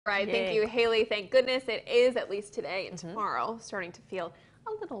Right, thank you, Haley. Thank goodness it is, at least today and tomorrow, starting to feel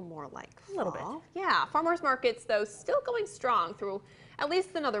a little more like fall. A little bit. Yeah, farmers markets, though, still going strong through at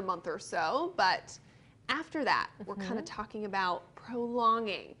least another month or so. But after that, we're kind of talking about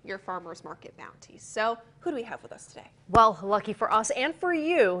prolonging your farmers market bounties. So who do we have with us today? Well, lucky for us and for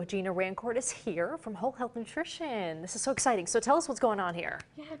you, Gina Rancourt is here from Whole Health Nutrition. This is so exciting. So tell us what's going on here.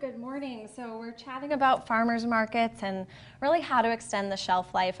 Yeah, good morning. So we're chatting about farmers markets and really how to extend the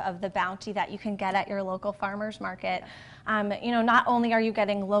shelf life of the bounty that you can get at your local farmers market. You know, not only are you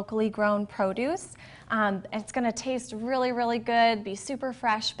getting locally grown produce, it's going to taste really, really good, be super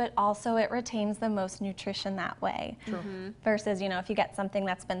fresh, but also it retains the most nutrition that way. Versus, you know, if you get something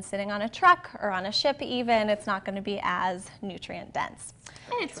that's been sitting on a truck or on a ship even, it's not going to be as nutrient dense.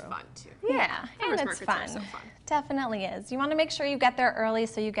 And it's fun, too. Yeah, and Farmers it's markets fun. are so fun. Definitely is. You want to make sure you get there early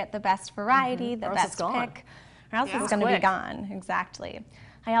so you get the best variety, the best pick, or else it's going to be gone. Exactly.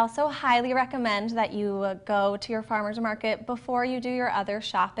 I also highly recommend that you go to your farmer's market before you do your other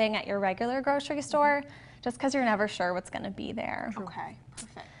shopping at your regular grocery store, just because you're never sure what's going to be there. Okay,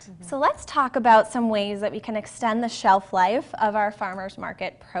 perfect. So let's talk about some ways that we can extend the shelf life of our farmer's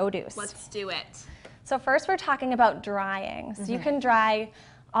market produce. Let's do it. So first we're talking about drying. So you can dry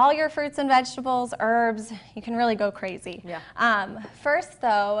all your fruits and vegetables, herbs, you can really go crazy. First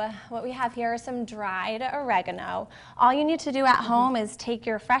though, what we have here is some dried oregano. All you need to do at home is take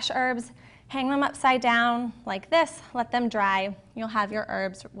your fresh herbs, hang them upside down like this, let them dry. You'll have your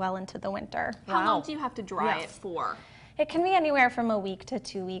herbs well into the winter. How long do you have to dry it for? It can be anywhere from a week to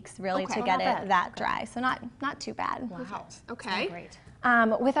 2 weeks really to get it that dry. So not too bad. Wow. Okay. Great.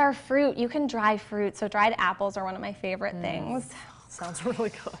 With our fruit, you can dry fruit. So dried apples are one of my favorite things. Sounds really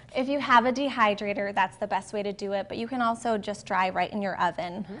good. If you have a dehydrator, that's the best way to do it, but you can also just dry right in your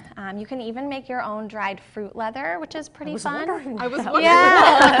oven. You can even make your own dried fruit leather, which is pretty fun. I was wondering.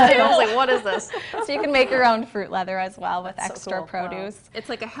 I was like, what is this? So you can make your own fruit leather as well with extra cool. produce. It's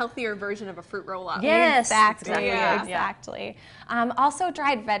like a healthier version of a fruit roll-up. Yes, Exactly. Yeah. Also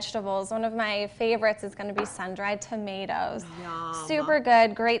dried vegetables. One of my favorites is going to be sun-dried tomatoes. Yum. Super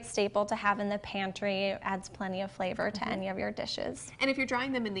good, great staple to have in the pantry. Adds plenty of flavor to any of your dishes. And if you're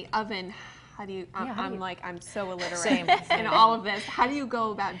drying them in the oven, how do you, I'm so illiterate Same. in all of this. How do you go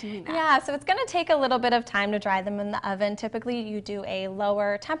about doing that? Yeah, so it's going to take a little bit of time to dry them in the oven. Typically, you do a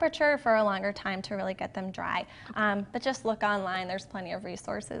lower temperature for a longer time to really get them dry. But just look online. There's plenty of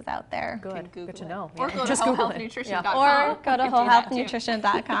resources out there. Good. Good to know. Or go to just Google it. wholehealthnutrition.com. Or go to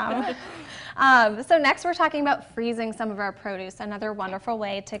wholehealthnutrition.com. So next we're talking about freezing some of our produce, another wonderful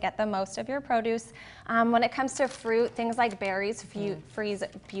way to get the most of your produce. When it comes to fruit, things like berries freeze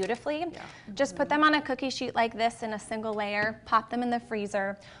beautifully. Just put them on a cookie sheet like this in a single layer, pop them in the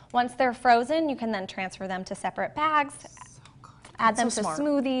freezer. Once they're frozen, you can then transfer them to separate bags, add them to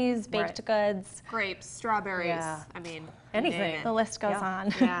smoothies, baked goods. Grapes, strawberries, I mean, anything. The list goes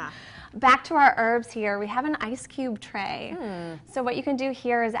on. Yeah. Back to our herbs here, we have an ice cube tray. So what you can do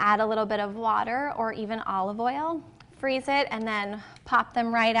here is add a little bit of water or even olive oil, freeze it, and then pop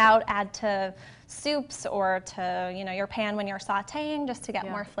them right out, add to soups or to your pan when you're sauteing just to get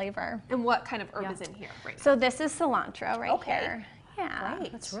more flavor. And what kind of herb is in here right now? So this is cilantro right here. Yeah.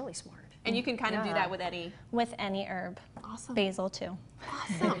 Right. That's really smart. And you can kind of do that with any? With any herb. Awesome. Basil too.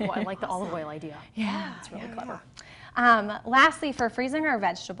 Awesome. Well, I like the olive oil idea. Yeah. It's really clever. Lastly, for freezing our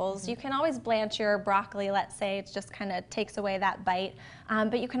vegetables, you can always blanch your broccoli, let's say. It just kind of takes away that bite.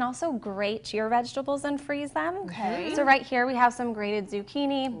 But you can also grate your vegetables and freeze them. Okay. So right here we have some grated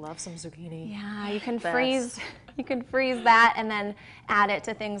zucchini. Love some zucchini. Yeah, you can freeze that and then add it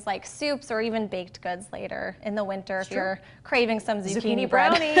to things like soups or even baked goods later in the winter if you're craving some zucchini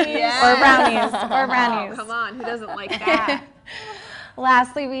bread. Or brownies. Oh, come on, who doesn't like that?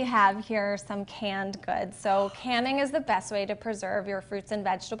 Lastly, we have here some canned goods. So canning is the best way to preserve your fruits and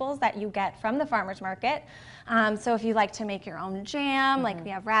vegetables that you get from the farmer's market. So if you like to make your own jam, like we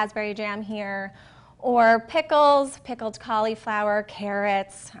have raspberry jam here, or pickles, pickled cauliflower,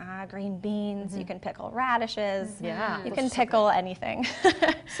 carrots, green beans, you can pickle radishes. Yeah. You can pickle anything.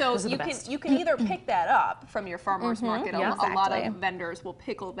 So you can either pick that up from your farmer's market. A lot of vendors will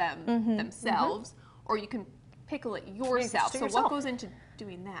pickle them themselves, or you can pickle it yourself. So what goes into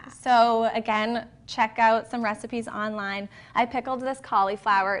doing that? So again, check out some recipes online. I pickled this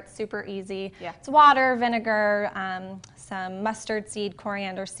cauliflower. It's super easy. It's water, vinegar, some mustard seed,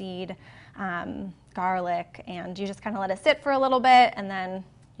 coriander seed, garlic, and you just kind of let it sit for a little bit, and then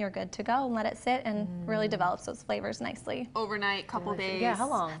you're good to go and let it sit and really develops those flavors nicely. Overnight, couple days. Yeah, how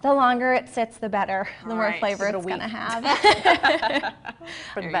long? The longer it sits, the better, the more right. flavor Give it a it's going to week. have.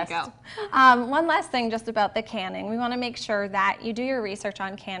 For the There best. you go. One last thing just about the canning. We want to make sure that you do your research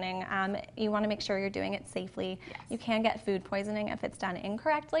on canning. You want to make sure you're doing it safely. Yes. You can get food poisoning if it's done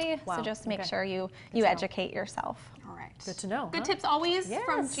incorrectly, Wow. so just make Okay. sure you to know. educate yourself. All right. Good to know. Good huh? tips always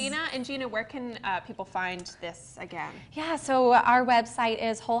from Yes. Gina. And Gina, where can people find this again? Yeah, so our website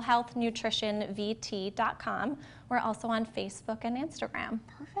is wholehealthnutritionvt.com. We're also on Facebook and Instagram.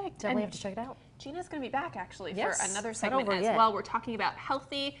 Perfect. Definitely And have to check it out. Gina's going to be back actually Yes, for another not segment over as yet. well. We're talking about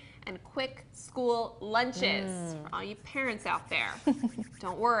healthy and quick school lunches for all you parents out there.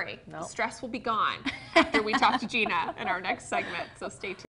 Don't worry, the Nope. stress will be gone after we talk to Gina in our next segment. So stay tuned.